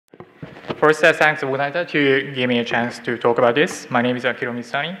first, thanks to Modulation to give me a chance to talk about this. My name is Akihiro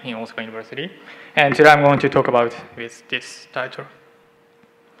Mizutani in Osaka University, and today I'm going to talk about with this title.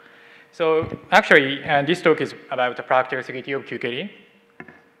 So actually, this talk is about the practical security of QKD.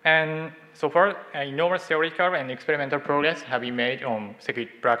 And so far, enormous theoretical and experimental progress have been made on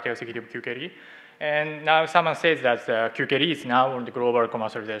practical security of QKD. And now someone says that QKD is now on the global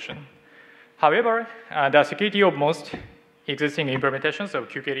commercialization. However, the security of most existing implementations of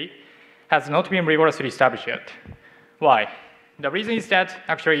QKD has not been rigorously established yet. Why? The reason is that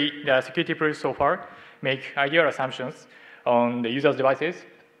actually the security proofs so far make ideal assumptions on the user's devices,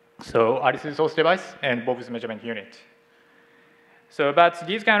 so RSS source device and Bob's measurement unit. So, but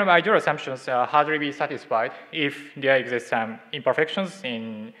these kind of ideal assumptions hardly be satisfied if there exist some imperfections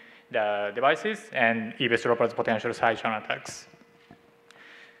in the devices and eavesdroppers' potential side channel attacks.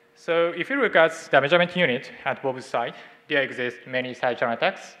 So if you look at the measurement unit at Bob's side, there exist many side channel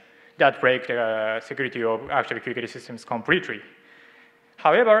attacks that break the security of actual QKD systems completely.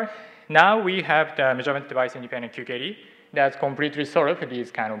 However, now we have the measurement device independent QKD that completely solve these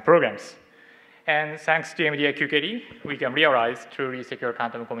kind of programs. And thanks to MDA QKD, we can realize truly secure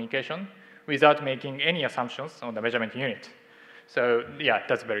quantum communication without making any assumptions on the measurement unit. So yeah,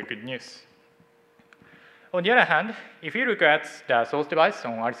 that's very good news. On the other hand, if you look at the source device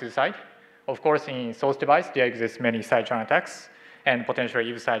on RSS side, of course, in source device, there exist many side channel attacks and potentially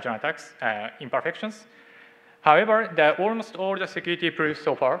even side channel attacks, imperfections. However, almost all the security proofs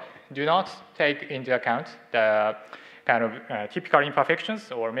so far do not take into account the kind of typical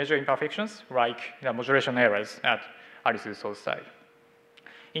imperfections or major imperfections like the modulation errors at RSS source side.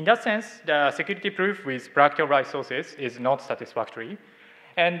 In that sense, the security proof with practical right sources is not satisfactory.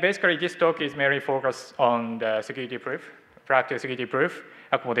 And basically, this talk is mainly focused on the security proof, practical security proof,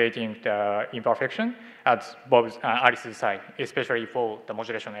 accommodating the imperfection at Bob's RSS side, especially for the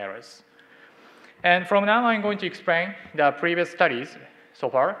modulation errors. And from now, I'm going to explain the previous studies so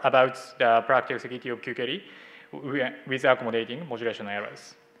far about the practical security of QKD with accommodating modulation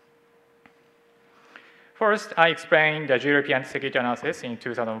errors. First, I explained the GLP anti-security analysis in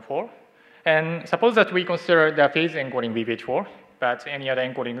 2004. And suppose that we consider the phase encoding BBH4, but any other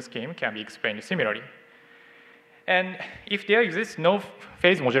encoding scheme can be explained similarly. And if there exists no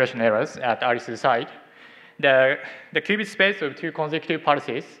phase modulation errors at RSS side, the qubit space of two consecutive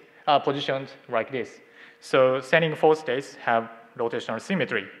pulses are positioned like this. So sending force states have rotational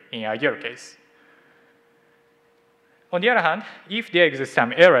symmetry in ideal case. On the other hand, if there exists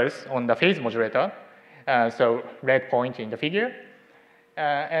some errors on the phase modulator, so red point in the figure,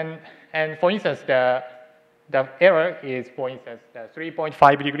 and for instance, the error is, for instance,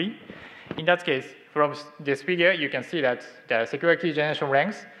 3.5 degree. In that case, from this figure, you can see that the secure key generation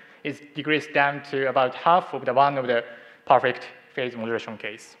length is decreased down to about half of the one of the perfect phase modulation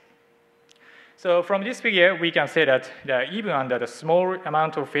case. So from this figure, we can say that even under the small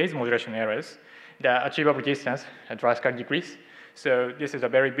amount of phase modulation errors, the achievable distance drastically decrease. So this is a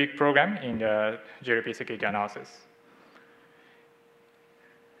very big program in the GLP security analysis.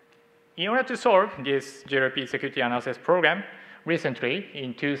 In order to solve this GLP security analysis program, recently,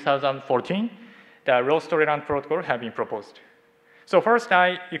 in 2014, the loss-tolerant protocol has been proposed. So first,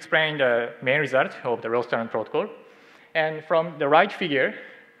 I explained the main result of the loss-tolerant protocol. And from the right figure,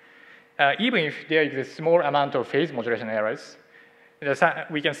 even if there is a small amount of phase modulation errors,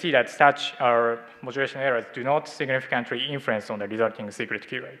 we can see that such modulation errors do not significantly influence on the resulting secret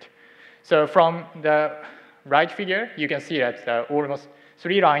key rate. So from the right figure, you can see that almost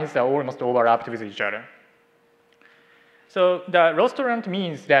three lines are almost overlapped with each other. So the loss tolerant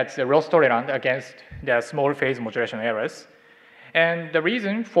means that the loss tolerant against the small phase modulation errors. And the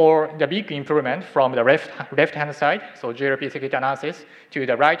reason for the big improvement from the left-hand side, so GLP security analysis, to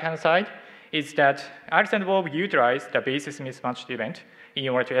the right-hand side, is that Alice and Bob utilized the basis mismatch event in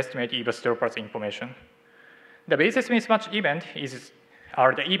order to estimate eavesdroppers' information. The basis mismatch event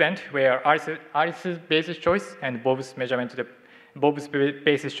are the event where Alice's basis choice and Bob's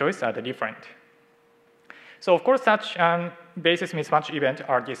basis choice are different. So of course, such basis mismatch events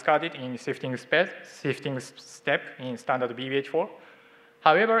are discarded in shifting step in standard BBH4.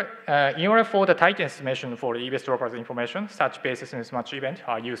 However, in order for the tight estimation for the eavesdroppers' information, such basis mismatch events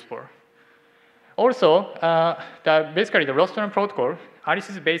are useful. Also, basically the loss-tolerant protocol,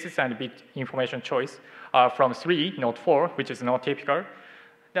 Alice's basis and bit information choice are from 3, not 4, which is not typical.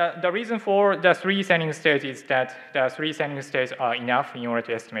 The reason for the 3 sending states is that the 3 sending states are enough in order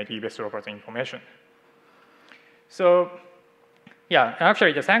to estimate eavesdroppers' information. So, yeah,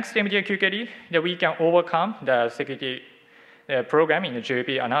 actually, thanks to MDA QKD, that we can overcome the security program in the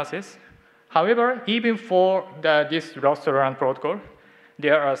GLP analysis. However, even for this loss-tolerant protocol,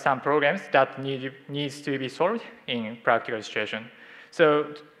 there are some programs that needs to be solved in practical situation.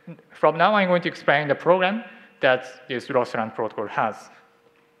 So from now, I'm going to explain the program that this restaurant protocol has.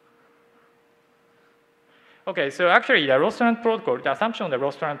 Okay, so actually the restaurant protocol, the assumption of the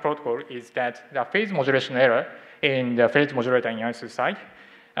restaurant protocol is that the phase modulation error in the phase modulator in ISO side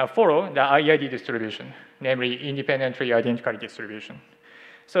follow the IID distribution, namely independently identical distribution.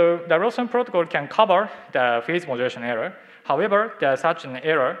 So the restaurant protocol can cover the phase modulation error. However, such an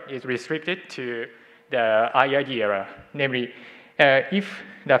error is restricted to the IID error, namely if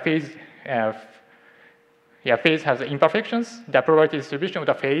the phase phase has imperfections, the probability distribution of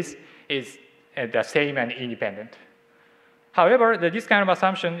the phase is the same and independent. However, this kind of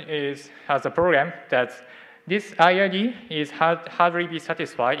assumption has a program that this IID is hardly be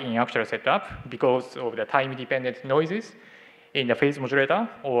satisfied in actual setup because of the time-dependent noises in the phase modulator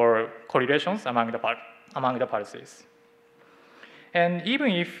or correlations among the pulses. And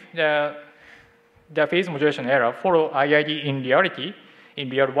even if the phase modulation error follow IID in reality, in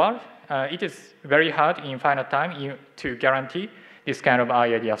real world, it is very hard in finite time to guarantee this kind of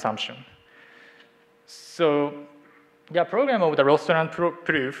IID assumption. So the problem of the restaurant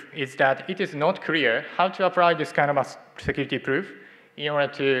proof is that it is not clear how to apply this kind of a security proof in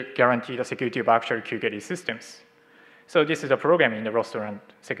order to guarantee the security of actual QKD systems. So this is a program in the restaurant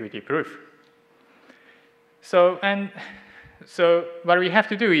security proof. So what we have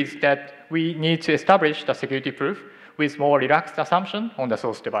to do is that we need to establish the security proof with more relaxed assumption on the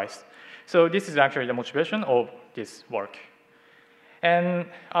source device. So this is actually the motivation of this work. And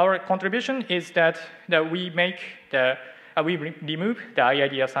our contribution is that we remove the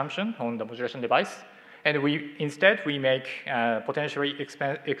IID assumption on the modulation device, and instead we make potentially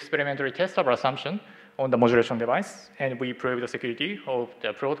experimentally testable assumption on the modulation device, and we prove the security of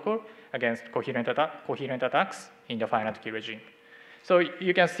the protocol against coherent attacks in the finite key regime. So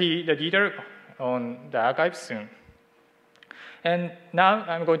you can see the detail on the archive soon. And now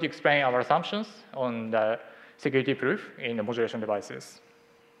I'm going to explain our assumptions on the security proof in the modulation devices.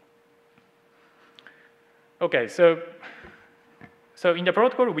 Okay, so in the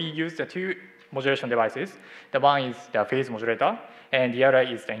protocol, we use the two modulation devices. The one is the phase modulator, and the other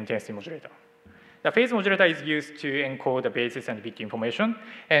is the intensity modulator. The phase modulator is used to encode the basis and bit information,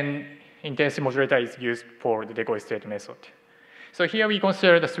 and intensity modulator is used for the decoy state method. So here we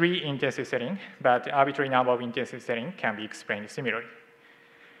consider the 3 intensity settings, but the arbitrary number of intensity settings can be explained similarly.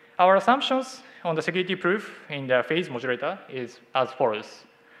 Our assumptions on the security proof in the phase modulator is as follows.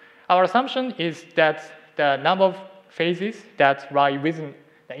 Our assumption is that the number of phases that lie within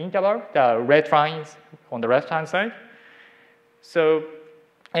the interval, the red lines on the left-hand side. So,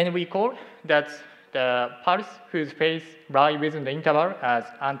 and we call that the pulse whose phase lie within the interval as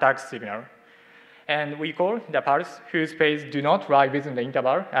untagged signal. And we call the pulse whose phase do not lie within the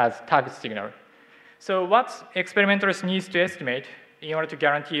interval as tagged signal. So what experimentalist needs to estimate in order to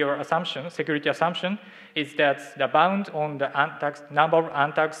guarantee your assumption, security assumption, is that the bound on the number of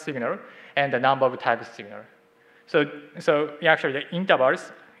untagged signal and the number of tagged signal. So actually the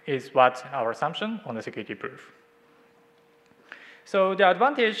intervals is what our assumption on the security proof. So the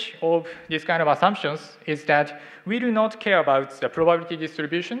advantage of this kind of assumptions is that we do not care about the probability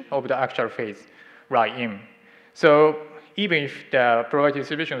distribution of the actual phase right in. So even if the probability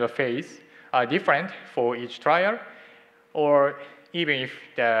distribution of the phase are different for each trial, or even if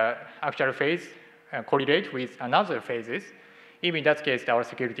the actual phase correlate with another phases, even in that case, our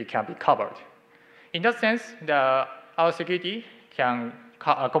security can be covered. In that sense, our security can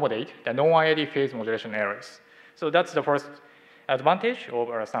accommodate the non-IID phase modulation errors. So that's the first advantage of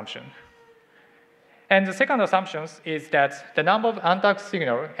our assumption. And the second assumption is that the number of untagged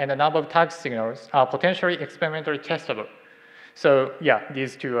signals and the number of tagged signals are potentially experimentally testable. So yeah,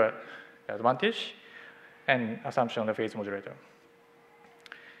 these two are the advantage and assumption on the phase modulator.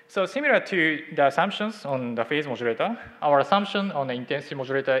 So similar to the assumptions on the phase modulator, our assumption on the intensity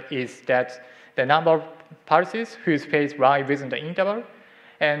modulator is that the number of pulses whose phase lie within the interval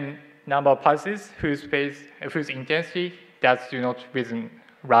and number of pulses whose intensity does not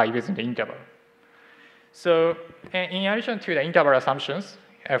lie within the interval. So in addition to the interval assumptions,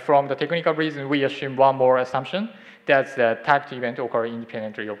 from the technical reason, we assume one more assumption that the tagged event occur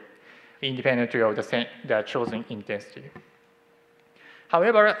independently of the chosen intensity.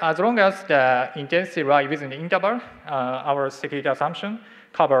 However, as long as the intensity lies within the interval, our security assumption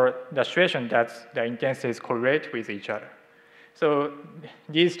cover the situation that the intensities correlate with each other. So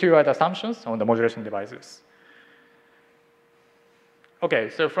these two are the assumptions on the modulation devices. Okay,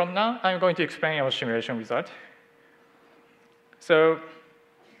 so from now, I'm going to explain our simulation result. So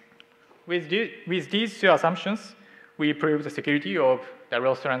with these two assumptions, we prove the security of the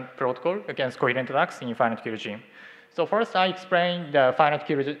restaurant protocol against coherent attacks in finite key regime. So first, I explain the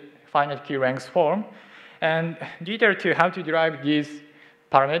finite key length form, and detail to how to derive these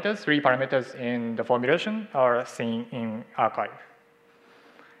parameters, 3 parameters in the formulation, are seen in archive.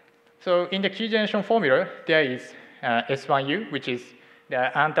 So in the key generation formula, there is S1U, which is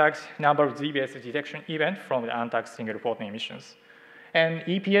the antax number of Z-based detection event from the antax single photon emissions. And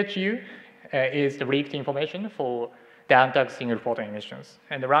EPHU is the leaked information for the antax single photon emissions.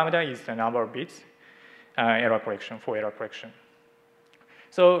 And the lambda is the number of bits error correction.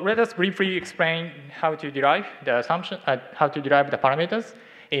 So let us briefly explain how to derive the assumption, how to derive the parameters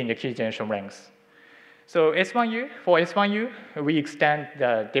in the key generation length. So for S1U, we extend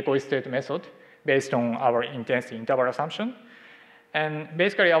the decoy state method based on our intensity interval assumption. And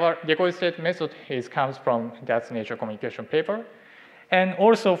basically, our decoy state method comes from that Nature Communication paper. And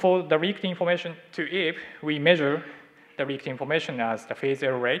also for the leaked information to if, we measure the leaked information as the phase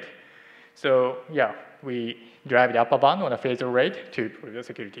error rate. So yeah, we derive the upper bound on the phase error rate to prove the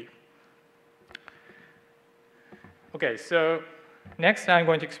security. Okay, so next I'm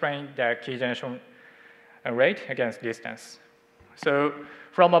going to explain the key generation rate against distance. So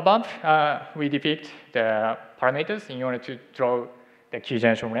from above, we depict the parameters in order to draw the key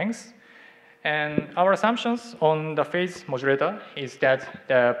generation length. And our assumptions on the phase modulator is that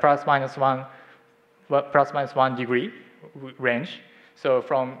the plus minus one degree range. So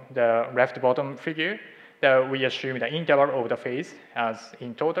from the left bottom figure, we assume the interval of the phase as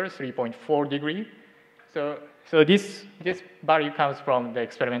in total 3.4 degree. So this value comes from the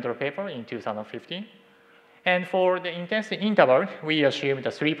experimental paper in 2015. And for the intensity interval, we assume the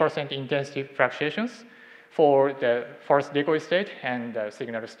 3% intensity fluctuations for the first decoy state and the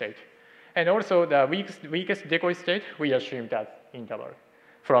signal state. And also the weakest decoy state, we assume that interval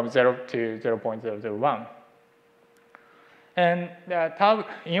from 0 to 0.001. And the tau,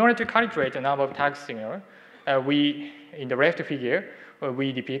 in order to calculate the number of tag signal, in the left figure,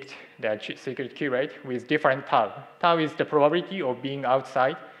 we depict the secret key rate with different tau. Tau is the probability of being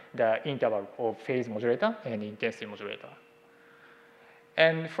outside the interval of phase modulator and intensity modulator.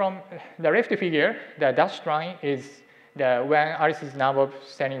 And from the left figure, the dashed line is when Alice's number of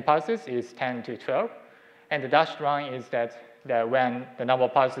sending pulses is 10 to 12, and the dashed line is when the number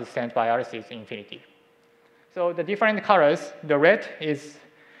of pulses sent by Alice is infinity. So the different colors, the red is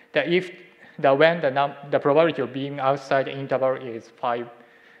when the probability of being outside the interval is 5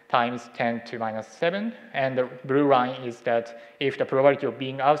 times 10 to minus 7, and the blue line is that if the probability of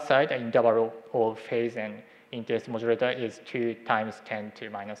being outside the interval of phase and intensity modulator is 2 times 10 to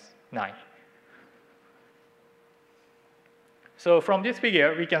minus 9. So from this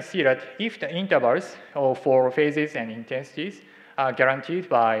figure, we can see that if the intervals for phases and intensities are guaranteed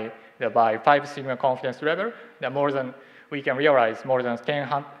by 5 sigma confidence level, we can realize more than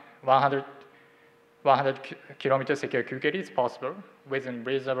 100 kilometer secure QKD is possible within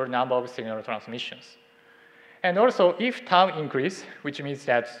reasonable number of signal transmissions. And also, if tau increase, which means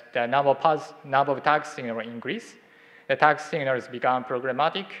that the number of tag signal increase, the tag signals become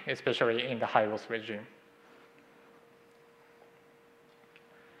problematic, especially in the high-loss regime.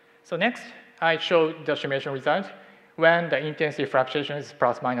 So next, I show the simulation result when the intensity fluctuation is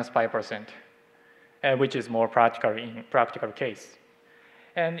plus minus 5%, which is more practical in practical case.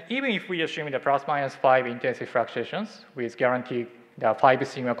 And even if we assume the plus minus 5 intensity fluctuations with guaranteed the 5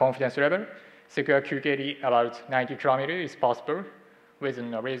 sigma confidence level, secure QKD about 90 kilometers is possible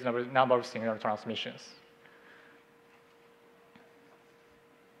within a reasonable number of signal transmissions.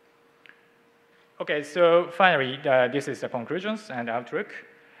 Okay, so finally, this is the conclusions and outlook.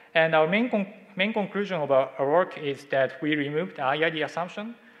 And our main conclusion of our work is that we removed the IID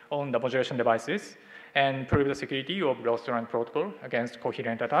assumption on the modulation devices and prove the security of restaurant protocol against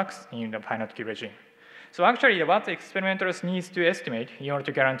coherent attacks in the finite key regime. So actually, what the experimenters needs to estimate in order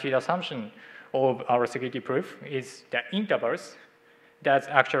to guarantee the assumption of our security proof is the intervals that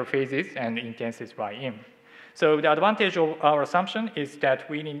actual phases and intensities lie in. So the advantage of our assumption is that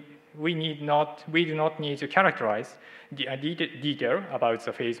we do not need to characterize the detail about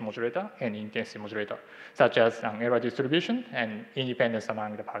the phase modulator and intensity modulator, such as an error distribution and independence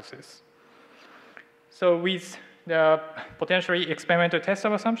among the pulses. So with the potentially experimental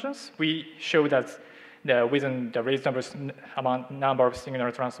testable assumptions, we show that within the reasonable number of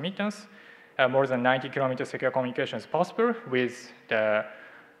signal transmittance, more than 90 kilometer secure communication is possible with the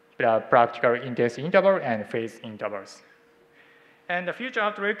practical intensity interval and phase intervals. And the future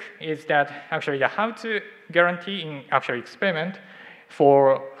outlook is that actually how to guarantee in actual experiment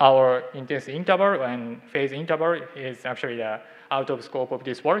for our intensity interval and phase interval is actually out of scope of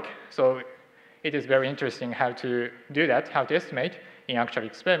this work. So it is very interesting how to do that, how to estimate in actual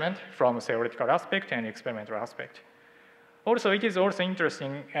experiment from theoretical aspect and experimental aspect. Also, it is also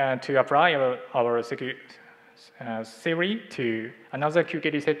interesting to apply our theory to another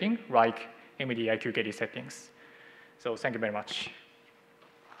QKD setting, like MDI QKD settings. So thank you very much.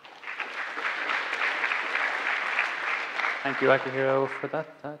 Thank you, Akihiro, for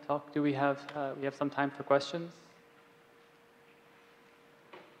that talk. Do we have some time for questions?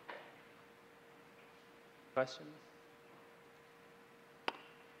 Questions?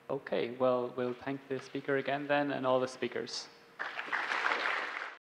 Okay, well, we'll thank the speaker again then and all the speakers.